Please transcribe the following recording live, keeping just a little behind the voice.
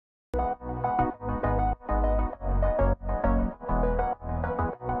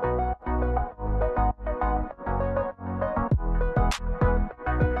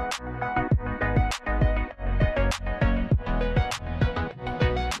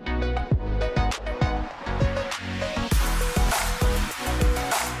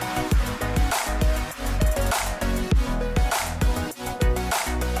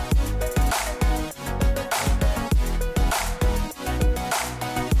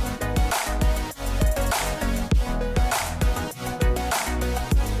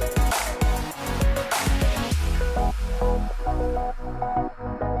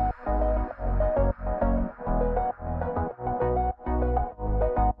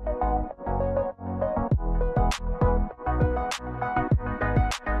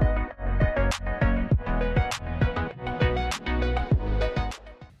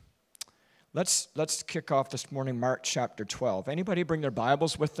Let's kick off this morning, Mark chapter 12. Anybody bring their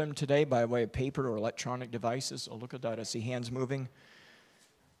Bibles with them today by way of paper or electronic devices? Oh, look at that. I see hands moving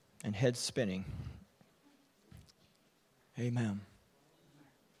and heads spinning. Amen.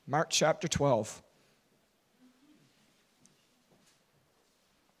 Mark chapter 12.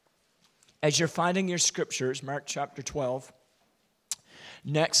 As you're finding your scriptures, Mark chapter 12.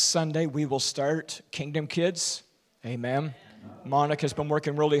 Next Sunday, we will start Kingdom Kids. Amen. Monica's been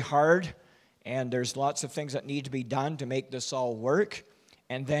working really hard, and there's lots of things that need to be done to make this all work.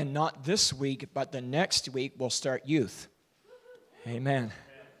 And then not this week, but the next week, we'll start youth. Amen.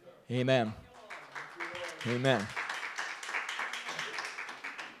 Amen. Amen.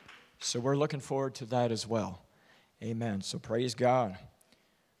 So we're looking forward to that as well. Amen. So praise God.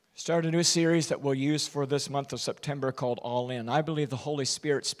 Start a new series that we'll use for this month of September called All In. I believe the Holy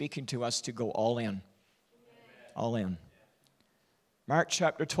Spirit speaking to us to go all in. All in. Mark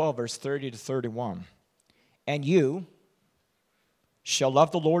chapter 12, verse 30 to 31. And you shall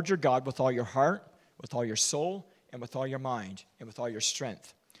love the Lord your God with all your heart, with all your soul, and with all your mind, and with all your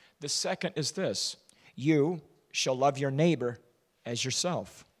strength. The second is this: you shall love your neighbor as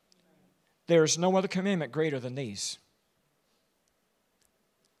yourself. There is no other commandment greater than these.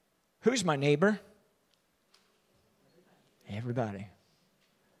 Who's my neighbor? Everybody.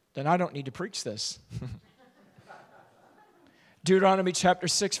 Then I don't need to preach this. Deuteronomy chapter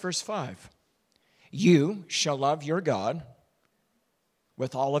 6, verse 5. You shall love your God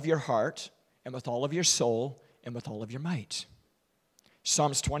with all of your heart, and with all of your soul, and with all of your might.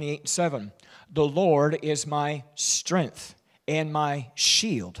 Psalms 28, 7. The Lord is my strength and my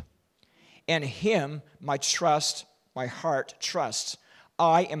shield. In him my heart trusts.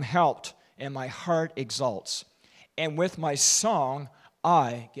 I am helped, and my heart exalts. And with my song,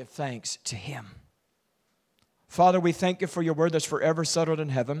 I give thanks to him. Father, we thank you for your word that's forever settled in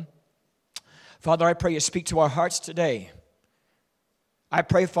heaven. Father, I pray you speak to our hearts today. I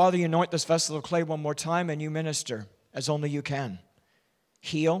pray, Father, you anoint this vessel of clay one more time, and you minister as only you can.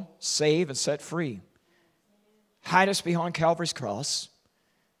 Heal, save, and set free. Hide us behind Calvary's cross.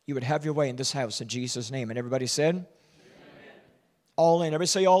 You would have your way in this house in Jesus' name. And everybody said? All in. Everybody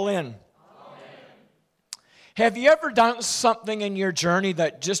say all in. All in. Have you ever done something in your journey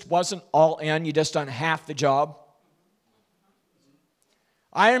that just wasn't all in? You just done half the job?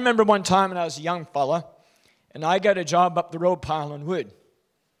 I remember one time when I was a young fella, and I got a job up the road piling wood.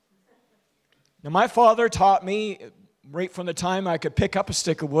 Now, my father taught me right from the time I could pick up a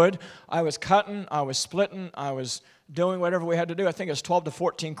stick of wood. I was cutting, I was splitting, I was doing whatever we had to do. I think it was 12 to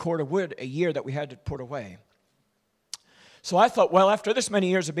 14 cord of wood a year that we had to put away. So I thought, well, after this many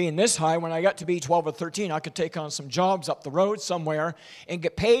years of being this high, when I got to be 12 or 13, I could take on some jobs up the road somewhere and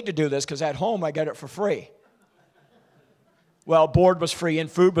get paid to do this, because at home I got it for free. Well, board was free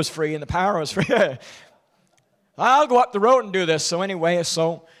and food was free and the power was free. I'll go up the road and do this. So anyway,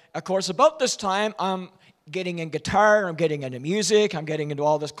 of course, about this time, I'm getting in guitar, I'm getting into music, I'm getting into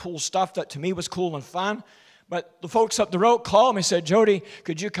all this cool stuff that to me was cool and fun. But the folks up the road called me and said, Jody,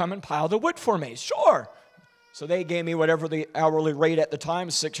 could you come and pile the wood for me? Sure. So they gave me whatever the hourly rate at the time,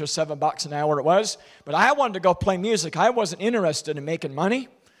 $6 or $7 an hour it was. But I wanted to go play music. I wasn't interested in making money.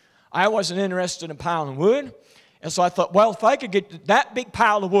 I wasn't interested in piling wood. And so I thought, well, if I could get that big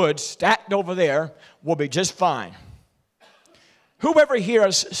pile of wood stacked over there, we'll be just fine. Whoever here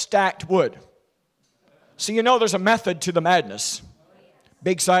has stacked wood? So you know there's a method to the madness.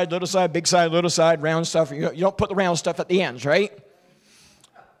 Big side, little side, round stuff. You don't put the round stuff at the ends, right?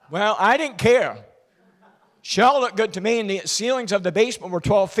 Well, I didn't care. She all looked good to me, and the ceilings of the basement were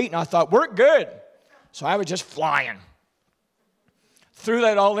 12 feet, and I thought, we're good. So I was just flying. Threw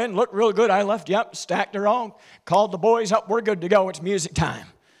that all in, looked real good. I left, stacked her all, called the boys up, we're good to go, it's music time.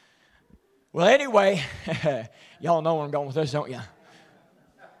 Well, anyway, y'all know where I'm going with this, don't you?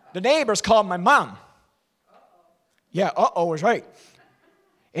 The neighbors called my mom. Yeah, was right.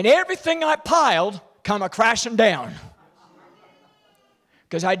 And everything I piled come a-crashing down.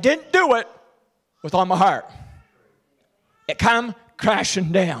 Because I didn't do it with all my heart. It come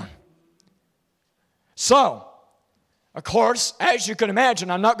crashing down. So, of course, as you can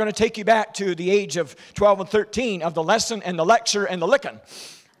imagine, I'm not going to take you back to the age of 12 and 13 of the lesson and the lecture and the licking.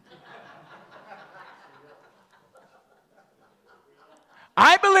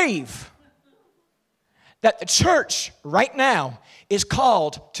 I believe that the church right now is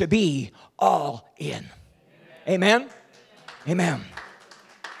called to be all in. Amen? Amen.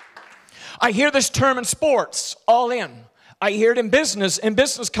 I hear this term in sports, all in. I hear it in business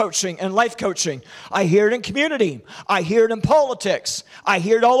coaching and life coaching. I hear it in community. I hear it in politics. I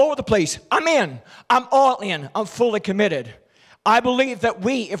hear it all over the place. I'm in. I'm all in. I'm fully committed. I believe that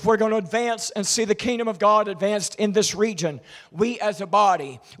if we're going to advance and see the kingdom of God advanced in this region, we as a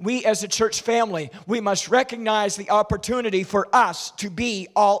body, we as a church family, we must recognize the opportunity for us to be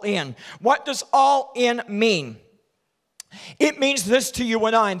all in. What does all in mean? It means this to you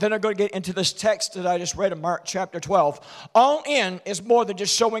and I, and then I'm going to get into this text that I just read in Mark chapter 12. All in is more than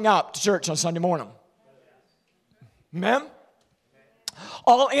just showing up to church on Sunday morning. Amen?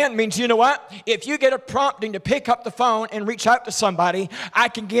 All in means, you know what? If you get a prompting to pick up the phone and reach out to somebody, I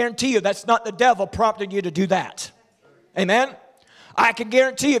can guarantee you that's not the devil prompting you to do that. Amen? I can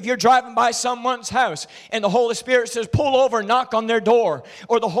guarantee if you're driving by someone's house and the Holy Spirit says, pull over and knock on their door,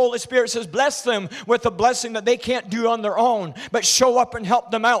 or the Holy Spirit says, bless them with a blessing that they can't do on their own, but show up and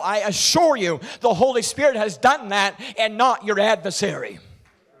help them out. I assure you, the Holy Spirit has done that and not your adversary.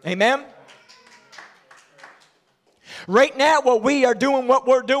 Amen? Right now, while we are doing what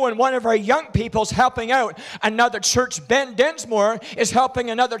we're doing, one of our young people's helping out another church. Ben Densmore is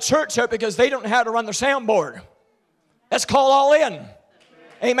helping another church out because they don't know how to run their soundboard. That's called all in.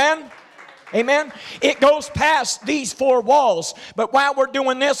 Amen? Amen? It goes past these four walls. But while we're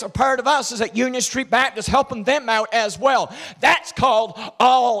doing this, a part of us is at Union Street Baptist helping them out as well. That's called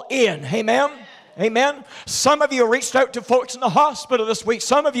all in. Amen? Amen. Some of you reached out to folks in the hospital this week.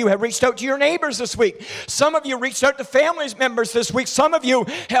 Some of you have reached out to your neighbors this week. Some of you reached out to family members this week. Some of you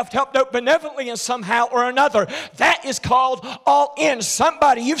have helped out benevolently in somehow or another. That is called all in.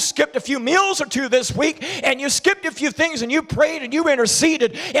 Somebody, you've skipped a few meals or two this week, and you skipped a few things, and you prayed and you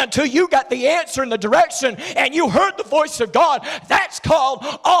interceded until you got the answer and the direction, and you heard the voice of God. That's called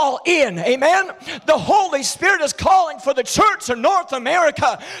all in. Amen. The Holy Spirit is calling for the church in North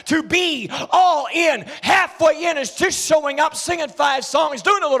America to be all in. Halfway in is just showing up, singing 5 songs,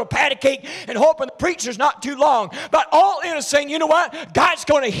 doing a little patty cake, and hoping the preacher's not too long. But all in is saying, you know what? God's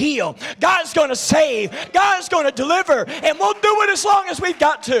going to heal. God's going to save. God's going to deliver. And we'll do it as long as we've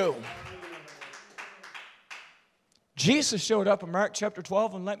got to. Jesus showed up in Mark chapter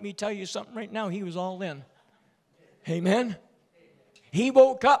 12, and let me tell you something right now. He was all in. Amen? He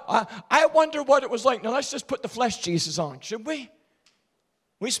woke up. I wonder what it was like. Now, let's just put the flesh Jesus on, should we?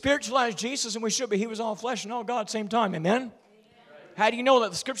 We spiritualize Jesus, and we should, but he was all flesh and all God at the same time. Amen? Amen? How do you know that?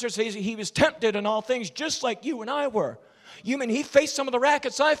 The scripture says he was tempted in all things just like you and I were. You mean he faced some of the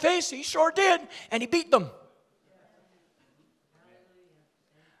rackets I faced? He sure did, and he beat them.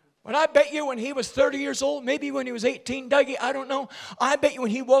 But I bet you when he was 30 years old, maybe when he was 18, Dougie, I don't know. I bet you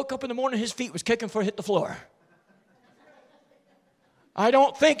when he woke up in the morning, his feet was kicking for hit the floor. I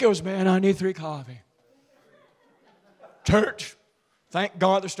don't think it was, man, I need 3 coffee. Church. Thank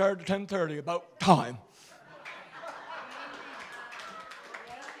God they started at 10:30, about time.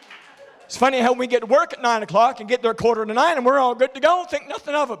 It's funny how we get to work at 9 o'clock and get there at 8:45 and we're all good to go, think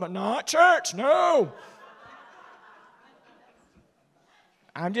nothing of it, but not church, no.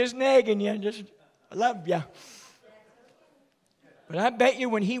 I'm just nagging you, I love you. But I bet you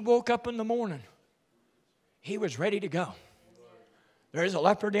when he woke up in the morning, he was ready to go. There's a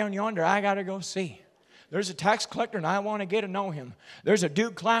leper down yonder I got to go see. There's a tax collector, and I want to get to know him. There's a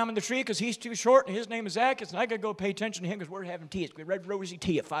dude climbing the tree because he's too short, and his name is Zacchaeus, and I got to go pay attention to him because we're having tea. It's Red Rosy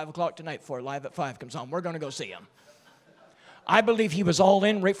tea at 5 o'clock tonight before Live at 5 comes on. We're going to go see him. I believe he was all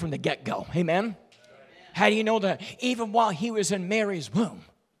in right from the get-go. Amen? How do you know that? Even while he was in Mary's womb.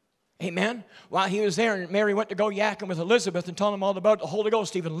 Amen? While he was there, and Mary went to go yakking with Elizabeth and telling him all about it, the Holy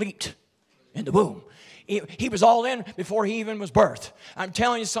Ghost even leaped in the womb. He was all in before he even was birthed. I'm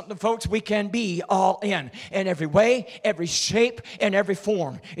telling you something, folks, we can be all in every way, every shape, and every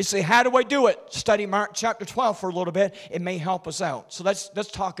form. You say, how do I do it? Study Mark chapter 12 for a little bit. It may help us out. So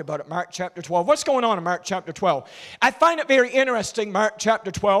let's talk about it. Mark chapter 12. What's going on in Mark chapter 12? I find it very interesting, Mark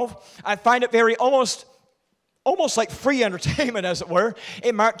chapter 12. I find it very almost like free entertainment, as it were,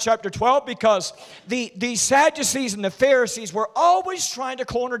 in Mark chapter 12, because the Sadducees and the Pharisees were always trying to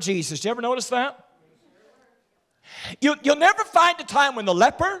corner Jesus. Did you ever notice that? You'll never find a time when the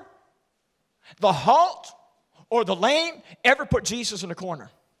leper, the halt, or the lame ever put Jesus in a corner.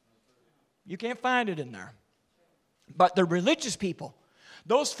 You can't find it in there. But the religious people,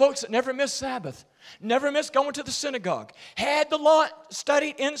 those folks that never missed Sabbath, never missed going to the synagogue, had the law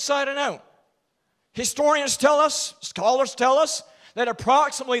studied inside and out. Historians tell us, scholars tell us, that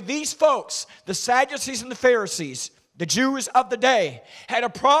approximately these folks, the Sadducees and the Pharisees, the Jews of the day, had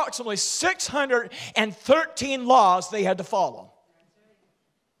approximately 613 laws they had to follow.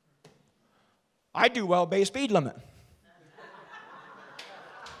 I do well obey a speed limit.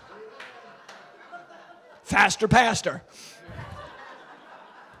 Faster, pastor.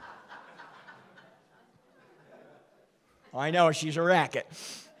 I know, she's a racket.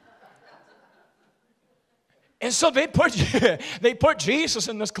 And And so they put Jesus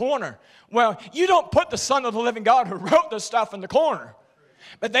in this corner. Well, you don't put the Son of the living God who wrote this stuff in the corner.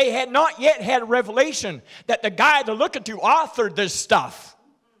 But they had not yet had a revelation that the guy they're looking to authored this stuff.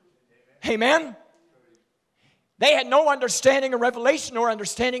 Amen? They had no understanding or revelation or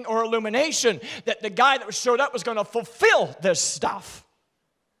understanding or illumination that the guy that showed up was going to fulfill this stuff.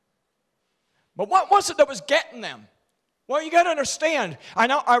 But what was it that was getting them? Well, you got to understand, I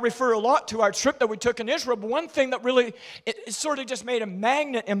know I refer a lot to our trip that we took in Israel, but one thing that really, it sort of just made a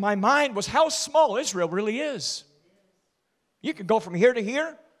magnet in my mind was how small Israel really is. You can go from here to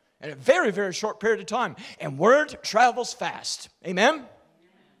here in a very, very short period of time, and word travels fast. Amen?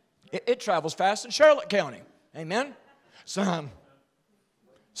 It travels fast in Charlotte County. Amen? Something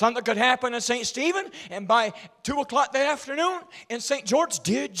could happen in St. Stephen, and by 2 o'clock that afternoon in St. George,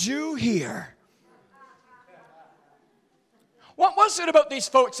 did you hear? What was it about these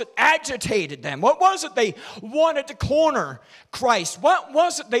folks that agitated them? What was it they wanted to corner Christ? What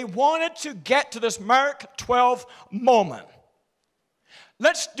was it they wanted to get to this Mark 12 moment?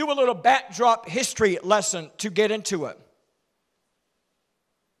 Let's do a little backdrop history lesson to get into it.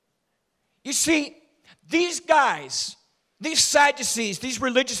 You see, these guys, these Sadducees, these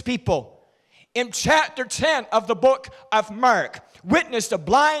religious people, in chapter 10 of the book of Mark, witnessed a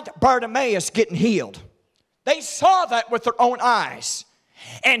blind Bartimaeus getting healed. They saw that with their own eyes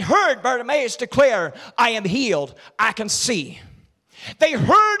and heard Bartimaeus declare, I am healed, I can see. They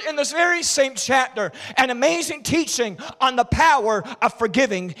heard in this very same chapter an amazing teaching on the power of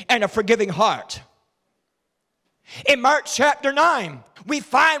forgiving and a forgiving heart. In Mark chapter 9, we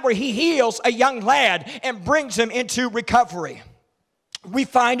find where he heals a young lad and brings him into recovery. We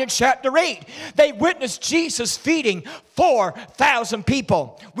find in chapter 8, they witnessed Jesus feeding 4,000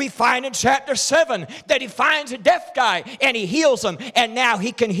 people. We find in chapter 7 that he finds a deaf guy and he heals him, and now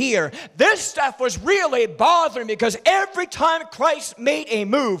he can hear. This stuff was really bothering because every time Christ made a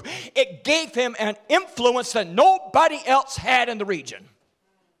move, it gave him an influence that nobody else had in the region.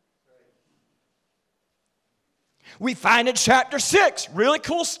 We find in chapter 6, really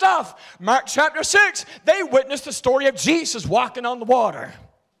cool stuff. Mark chapter 6, they witnessed the story of Jesus walking on the water.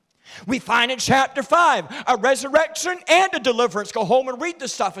 We find in chapter 5, a resurrection and a deliverance. Go home and read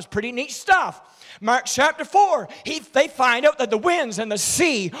this stuff. It's pretty neat stuff. Mark chapter 4, they find out that the winds and the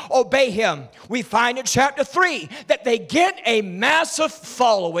sea obey him. We find in chapter 3 that they get a massive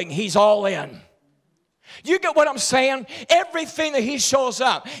following. He's all in. You get what I'm saying? Everything that he shows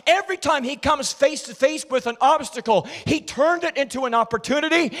up, every time he comes face to face with an obstacle, he turned it into an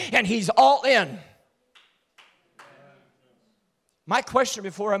opportunity, and he's all in. My question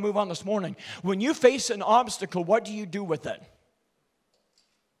before I move on this morning, when you face an obstacle, what do you do with it?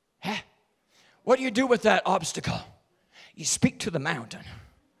 What do you do with that obstacle? You speak to the mountain.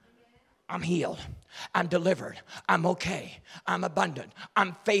 I'm healed. I'm delivered. I'm okay. I'm abundant.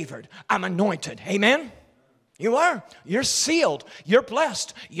 I'm favored. I'm anointed. Amen? You are. You're sealed. You're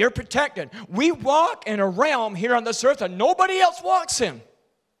blessed. You're protected. We walk in a realm here on this earth that nobody else walks in.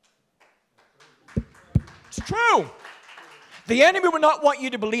 It's true. The enemy would not want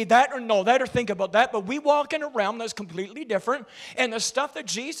you to believe that or know that or think about that, but we walk in a realm that's completely different. And the stuff that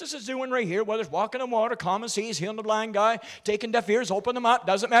Jesus is doing right here, whether it's walking on water, calming seas, healing the blind guy, taking deaf ears, opening them up,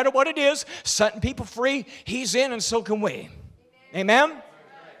 doesn't matter what it is, setting people free, he's in and so can we. Amen?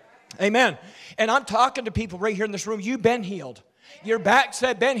 Amen. And I'm talking to people right here in this room. You've been healed. Your backs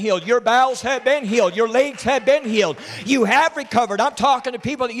have been healed. Your bowels have been healed. Your legs have been healed. You have recovered. I'm talking to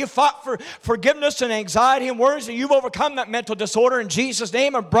people that you fought for forgiveness and anxiety and worries, and you've overcome that mental disorder in Jesus'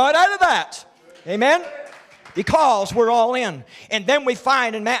 name and brought out of that. Amen? Because we're all in. And then we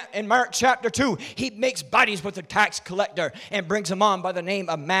find in Mark chapter 2, he makes buddies with the tax collector and brings him on by the name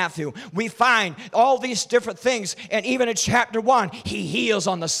of Matthew. We find all these different things. And even in chapter 1, he heals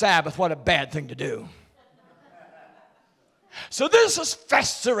on the Sabbath. What a bad thing to do. So this is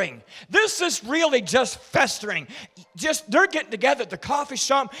festering. This is really just festering. They're getting together at the coffee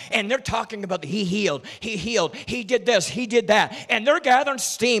shop and they're talking about he healed, he did this, he did that. And they're gathering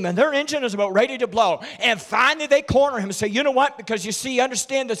steam and their engine is about ready to blow. And finally they corner him and say, you know what? Because you see,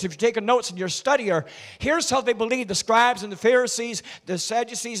 understand this if you're taking notes in your studier. Here's how they believe. The scribes and the Pharisees, the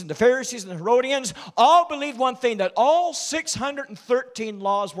Sadducees and the Pharisees and the Herodians all believed one thing, that all 613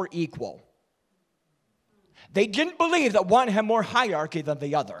 laws were equal. They didn't believe that one had more hierarchy than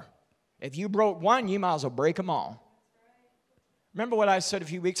the other. If you broke one, you might as well break them all. Remember what I said a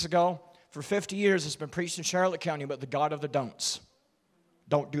few weeks ago? For 50 years, it's been preached in Charlotte County about the God of the don'ts.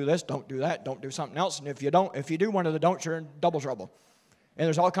 Don't do this, don't do that, don't do something else. And if you do one of the don'ts, you're in double trouble. And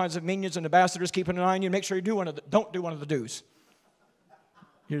there's all kinds of minions and ambassadors keeping an eye on you. Make sure you don't do one of the do's.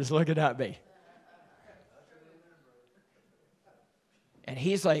 You're just looking at me. And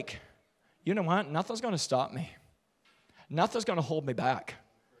he's like, you know what? Nothing's going to stop me. Nothing's going to hold me back.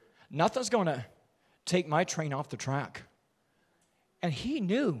 Nothing's going to take my train off the track. And he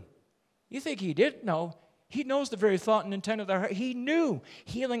knew. You think he didn't know? He knows the very thought and intent of their heart. He knew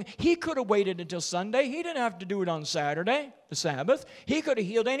healing. He could have waited until Sunday. He didn't have to do it on Saturday, the Sabbath. He could have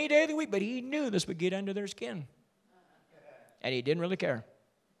healed any day of the week, but he knew this would get under their skin. And he didn't really care.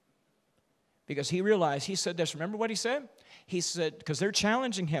 Because he realized, he said this. Remember what he said? He said, because they're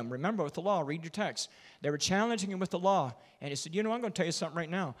challenging him. Remember with the law, read your text. They were challenging him with the law. And he said, you know, I'm going to tell you something right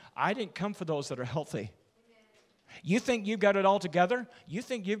now. I didn't come for those that are healthy. You think you've got it all together? You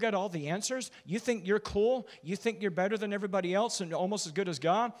think you've got all the answers? You think you're cool? You think you're better than everybody else and almost as good as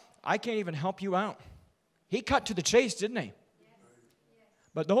God? I can't even help you out. He cut to the chase, didn't he?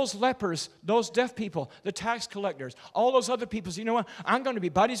 But those lepers, those deaf people, the tax collectors, all those other people, you know what? I'm going to be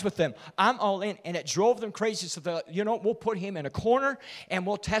buddies with them. I'm all in. And it drove them crazy. So, we'll put him in a corner and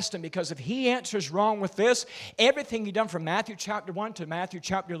we'll test him. Because if he answers wrong with this, everything he done from Matthew chapter 1 to Matthew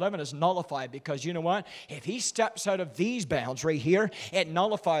chapter 11 is nullified. Because you know what? If he steps out of these bounds right here, it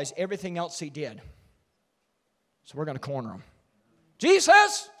nullifies everything else he did. So we're going to corner him.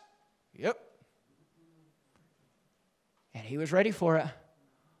 Jesus? Yep. And he was ready for it.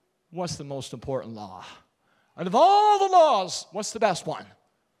 What's the most important law? Out of all the laws, what's the best one?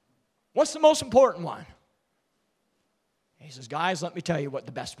 What's the most important one? He says, guys, let me tell you what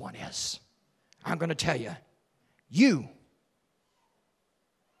the best one is. I'm going to tell you. You.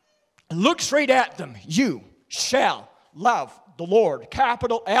 Look straight at them. You shall love the Lord.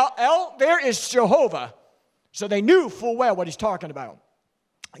 Capital L. There is Jehovah. So they knew full well what he's talking about.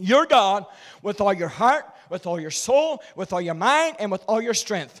 Your God with all your heart, with all your soul, with all your mind, and with all your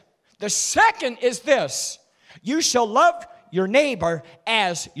strength. The second is this. You shall love your neighbor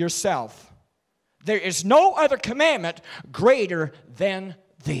as yourself. There is no other commandment greater than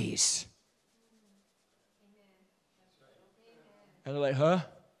these. And they're like, huh?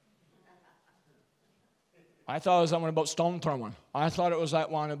 I thought it was that one about stone throwing. I thought it was that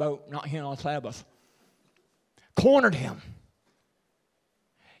one about not healing on Sabbath. Cornered him.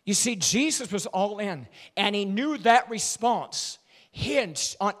 You see, Jesus was all in, and he knew that response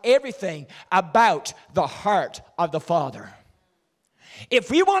hinged on everything about the heart of the Father.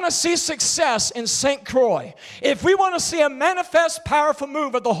 If we want to see success in St. Croix, if we want to see a manifest, powerful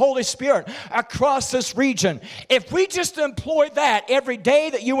move of the Holy Spirit across this region, if we just employ that every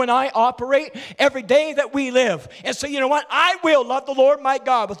day that you and I operate, every day that we live, and say, you know what, I will love the Lord my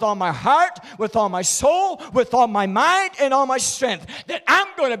God with all my heart, with all my soul, with all my mind, and all my strength, that I'm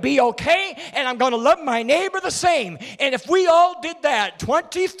going to be okay, and I'm going to love my neighbor the same. And if we all did that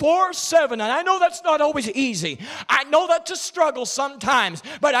 24/7, and I know that's not always easy, I know that's a struggle sometimes,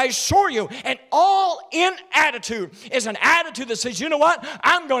 but I assure you, an all-in attitude is an attitude that says, you know what?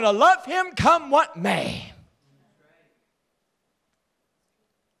 I'm going to love him come what may.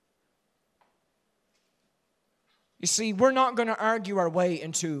 You see, we're not going to argue our way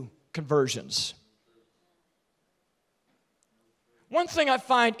into conversions. One thing I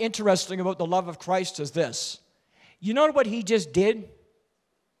find interesting about the love of Christ is this. You know what he just did?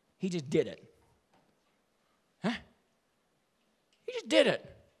 He just did it. Huh? He just did it.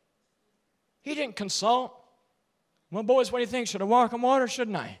 He didn't consult. Well, boys, what do you think? Should I walk on water or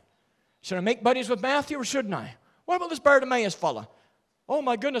shouldn't I? Should I make buddies with Matthew or shouldn't I? What about this Bartimaeus fella? Oh,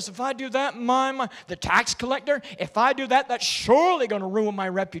 my goodness, if I do that, the tax collector, if I do that, that's surely going to ruin my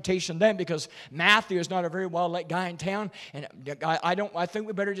reputation then, because Matthew is not a very well-liked guy in town, and I think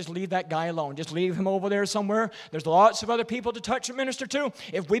we better just leave that guy alone. Just leave him over there somewhere. There's lots of other people to touch and minister to.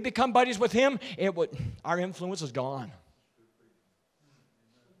 If we become buddies with him, our influence is gone.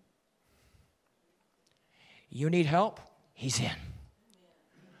 You need help? He's in.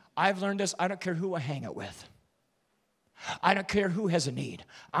 I've learned this. I don't care who I hang out with. I don't care who has a need.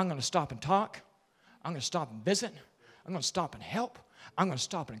 I'm going to stop and talk. I'm going to stop and visit. I'm going to stop and help. I'm going to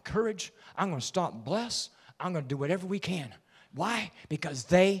stop and encourage. I'm going to stop and bless. I'm going to do whatever we can. Why? Because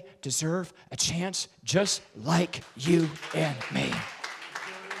they deserve a chance just like you and me.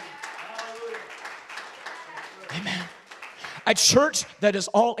 Amen. A church that is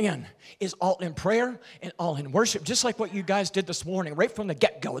all in prayer and all in worship, just like what you guys did this morning. Right from the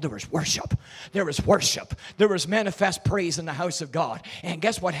get-go, there was worship. There was worship. There was manifest praise in the house of God. And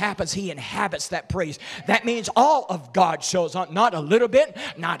guess what happens? He inhabits that praise. That means all of God shows up. Not a little bit,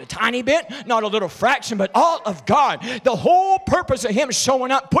 not a tiny bit, not a little fraction, but all of God. The whole purpose of him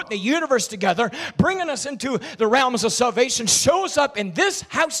showing up, putting the universe together, bringing us into the realms of salvation, shows up in this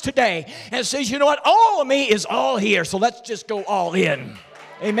house today and says, you know what? All of me is all here, so let's just go all in.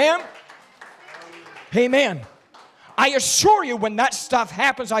 Amen? Amen. I assure you, when that stuff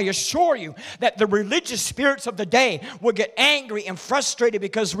happens, I assure you that the religious spirits of the day will get angry and frustrated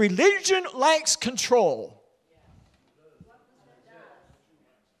because religion lacks control.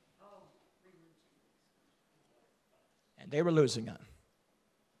 And they were losing it.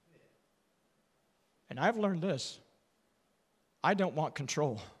 And I've learned this. I don't want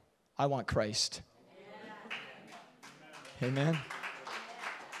control. I want Christ. Amen.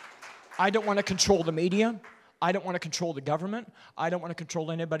 I don't want to control the media. I don't want to control the government. I don't want to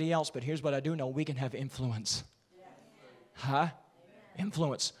control anybody else. But here's what I do know. We can have influence. Huh?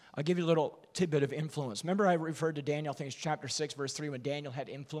 Influence. I'll give you a little tidbit of influence. Remember I referred to Daniel, I think it's chapter 6, verse 3, when Daniel had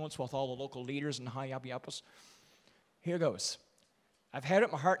influence with all the local leaders and high up-uppers. Here goes. I've had it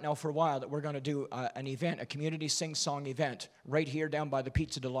in my heart now for a while that we're going to do an event, a community sing-song event, right here down by the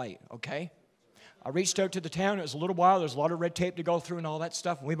Pizza Delight, okay? I reached out to the town. It was a little while. There's a lot of red tape to go through and all that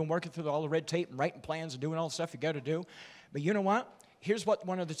stuff. And we've been working through all the red tape and writing plans and doing all the stuff you got to do. But you know what? Here's what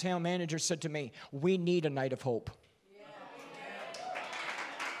one of the town managers said to me. We need a night of hope.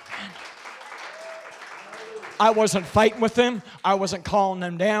 I wasn't fighting with them. I wasn't calling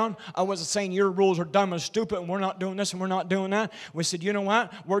them down. I wasn't saying your rules are dumb and stupid and we're not doing this and we're not doing that. We said, you know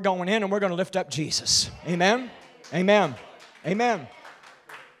what? We're going in and we're going to lift up Jesus. Amen? Amen. Amen.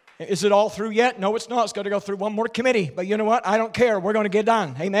 Is it all through yet? No, it's not. It's got to go through one more committee. But you know what? I don't care. We're going to get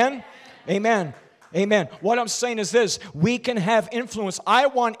done. Amen? Amen. Amen. What I'm saying is this. We can have influence. I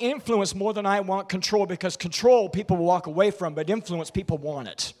want influence more than I want control, because control people will walk away from, but influence people want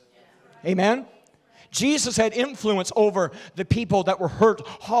it. Amen? Jesus had influence over the people that were hurt,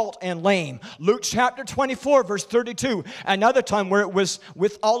 halt, and lame. Luke chapter 24, verse 32, another time where it was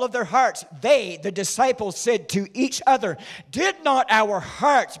with all of their hearts. They, the disciples, said to each other, did not our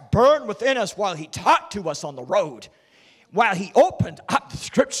hearts burn within us while he talked to us on the road, while he opened up the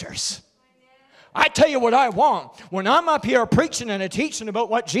scriptures? I tell you what I want. When I'm up here preaching and teaching about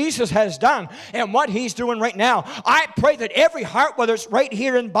what Jesus has done and what he's doing right now, I pray that every heart, whether it's right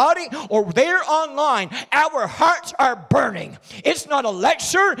here in body or there online, our hearts are burning. It's not a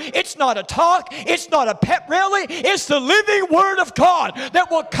lecture. It's not a talk. It's not a pep rally. It's the living word of God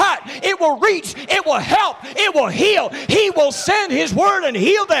that will cut. It will reach. It will help. It will heal. He will send his word and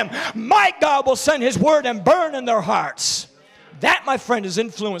heal them. My God will send his word and burn in their hearts. That, my friend, is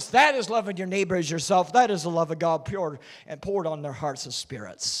influence. That is loving your neighbor as yourself. That is the love of God poured on their hearts and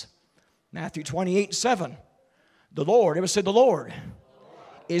spirits. Matthew 28:7. The Lord, it was said, the Lord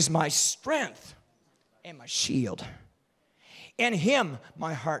is my strength and my shield. In him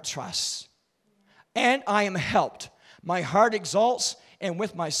my heart trusts, and I am helped. My heart exalts, and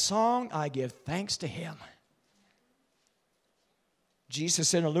with my song I give thanks to him. Jesus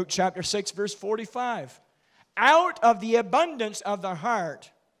said in Luke chapter 6, verse 45, out of the abundance of the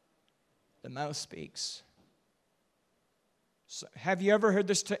heart, the mouth speaks. So, have you ever heard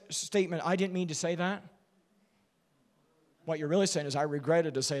this statement, I didn't mean to say that? What you're really saying is, I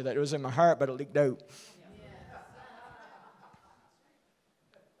regretted to say that. It was in my heart, but it leaked out.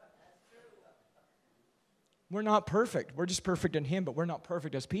 We're not perfect. We're just perfect in him, but we're not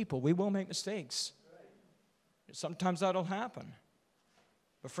perfect as people. We will make mistakes. Sometimes that'll happen.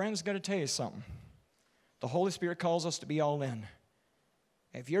 But friends, I've got to tell you something. The Holy Spirit calls us to be all in.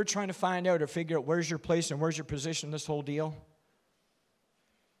 If you're trying to find out or figure out where's your place and where's your position in this whole deal,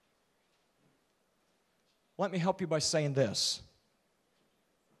 let me help you by saying this.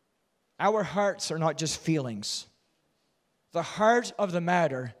 Our hearts are not just feelings. The heart of the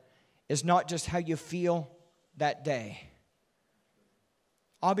matter is not just how you feel that day.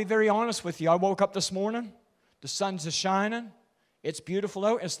 I'll be very honest with you. I woke up this morning. The sun's shining. It's beautiful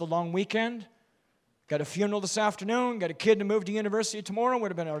out. It's the long weekend. Got a funeral this afternoon. Got a kid to move to university tomorrow.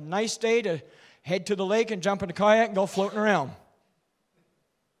 Would have been a nice day to head to the lake and jump in a kayak and go floating around.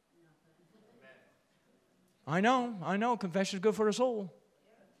 I know. Confession is good for the soul.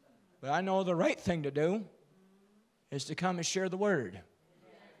 But I know the right thing to do is to come and share the word.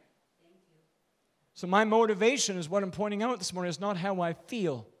 So my motivation is what I'm pointing out this morning is not how I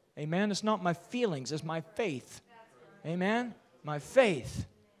feel. Amen? It's not my feelings. It's my faith. Amen? My faith.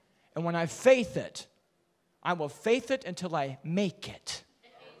 And when I faith it, I will faith it until I make it.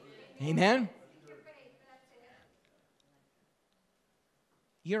 Amen?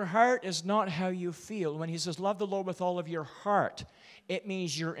 Your heart is not how you feel. When he says, love the Lord with all of your heart, it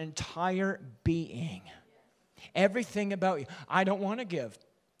means your entire being. Everything about you. I don't want to give.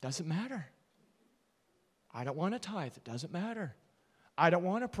 Doesn't matter. I don't want to tithe. It doesn't matter. I don't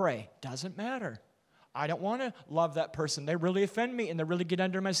want to pray. Doesn't matter. I don't want to love that person. They really offend me and they really get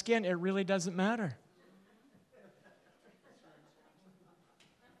under my skin. It really doesn't matter.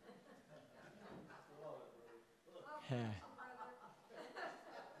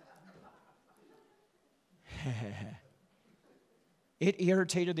 It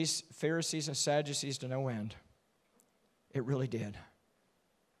irritated these Pharisees and Sadducees to no end. It really did.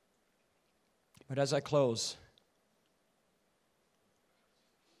 But as I close,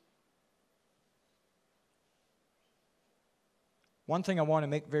 one thing I want to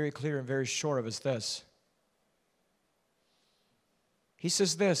make very clear and very sure of is this. He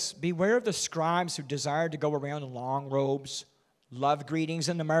says this, beware of the scribes who desire to go around in long robes, love greetings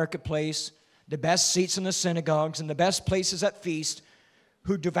in the marketplace, the best seats in the synagogues, and the best places at feast,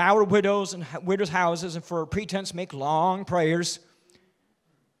 who devour widows and widows' houses and for a pretense make long prayers.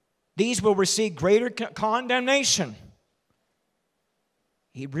 These will receive greater condemnation.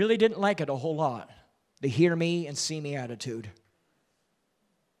 He really didn't like it a whole lot, the hear me and see me attitude.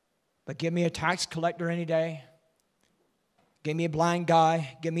 But give me a tax collector any day. Give me a blind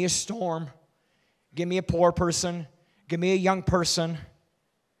guy. Give me a storm. Give me a poor person. Give me a young person.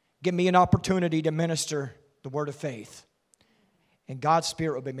 Give me an opportunity to minister the word of faith. And God's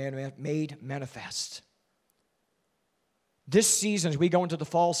Spirit will be made manifest. This season, as we go into the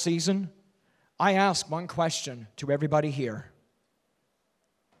fall season, I ask one question to everybody here.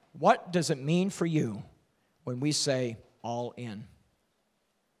 What does it mean for you when we say all in?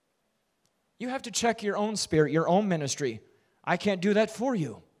 You have to check your own spirit, your own ministry. I can't do that for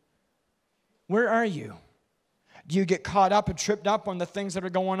you. Where are you? Do you get caught up and tripped up on the things that are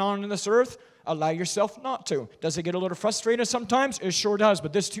going on in this earth? Allow yourself not to. Does it get a little frustrated sometimes? It sure does,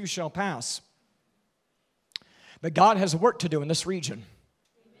 but this too shall pass. But God has a work to do in this region.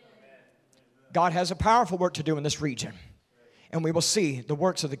 God has a powerful work to do in this region. And we will see the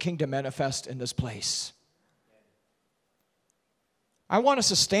works of the kingdom manifest in this place. I want us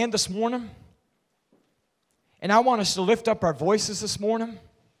to stand this morning. And I want us to lift up our voices this morning.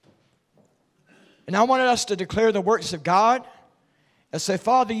 And I wanted us to declare the works of God and say,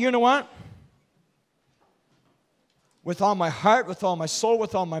 Father, you know what? With all my heart, with all my soul,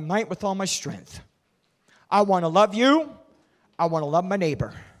 with all my might, with all my strength, I want to love you. I want to love my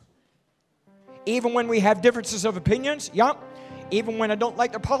neighbor. Even when we have differences of opinions, yep. Even when I don't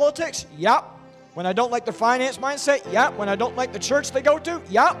like the politics, yep. When I don't like the finance mindset, yep. When I don't like the church they go to,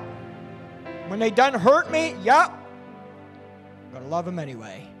 yep. When they done hurt me, yep. I'm going to love them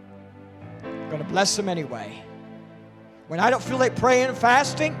anyway. I'm going to bless them anyway. When I don't feel like praying and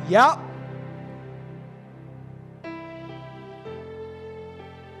fasting, yep.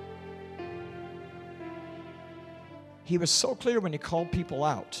 He was so clear when he called people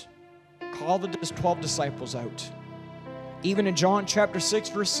out. Called the 12 disciples out. Even in John chapter 6,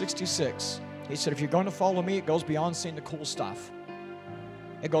 verse 66, he said, if you're going to follow me, it goes beyond seeing the cool stuff.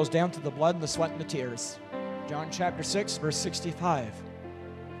 It goes down to the blood and the sweat and the tears. John chapter 6, verse 65.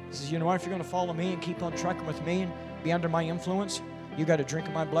 He says, you know what? If you're going to follow me and keep on trucking with me and be under my influence, you got to drink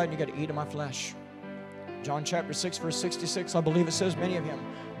of my blood and you got to eat of my flesh. John chapter 6, verse 66, I believe it says, many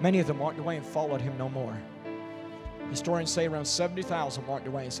of them walked away and followed him no more. Historians say around 70,000 walked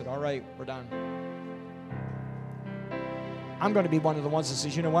away and said, all right, we're done. I'm going to be one of the ones that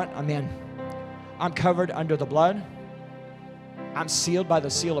says, you know what? I'm in. I'm covered under the blood. I'm sealed by the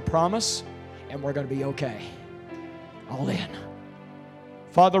seal of promise, and we're going to be okay. All in.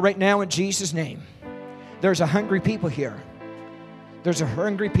 Father, right now in Jesus' name, there's a hungry people here. There's a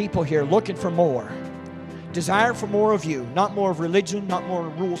hungry people here looking for more. Desire for more of you. Not more of religion, not more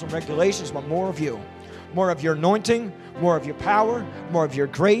rules and regulations, but more of you. More of your anointing, more of your power, more of your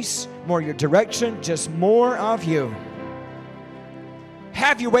grace, more of your direction, just more of you.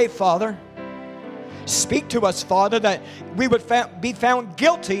 Have your way, Father. Speak to us, Father, that we would be found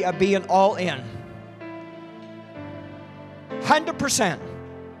guilty of being all in. 100%.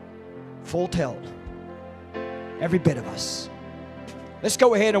 Full tilt. Every bit of us. Let's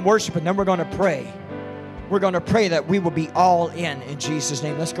go ahead and worship, and then we're going to pray. We're going to pray that we will be all in Jesus'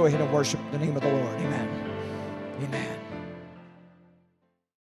 name. Let's go ahead and worship the name of the Lord. Amen. Amen.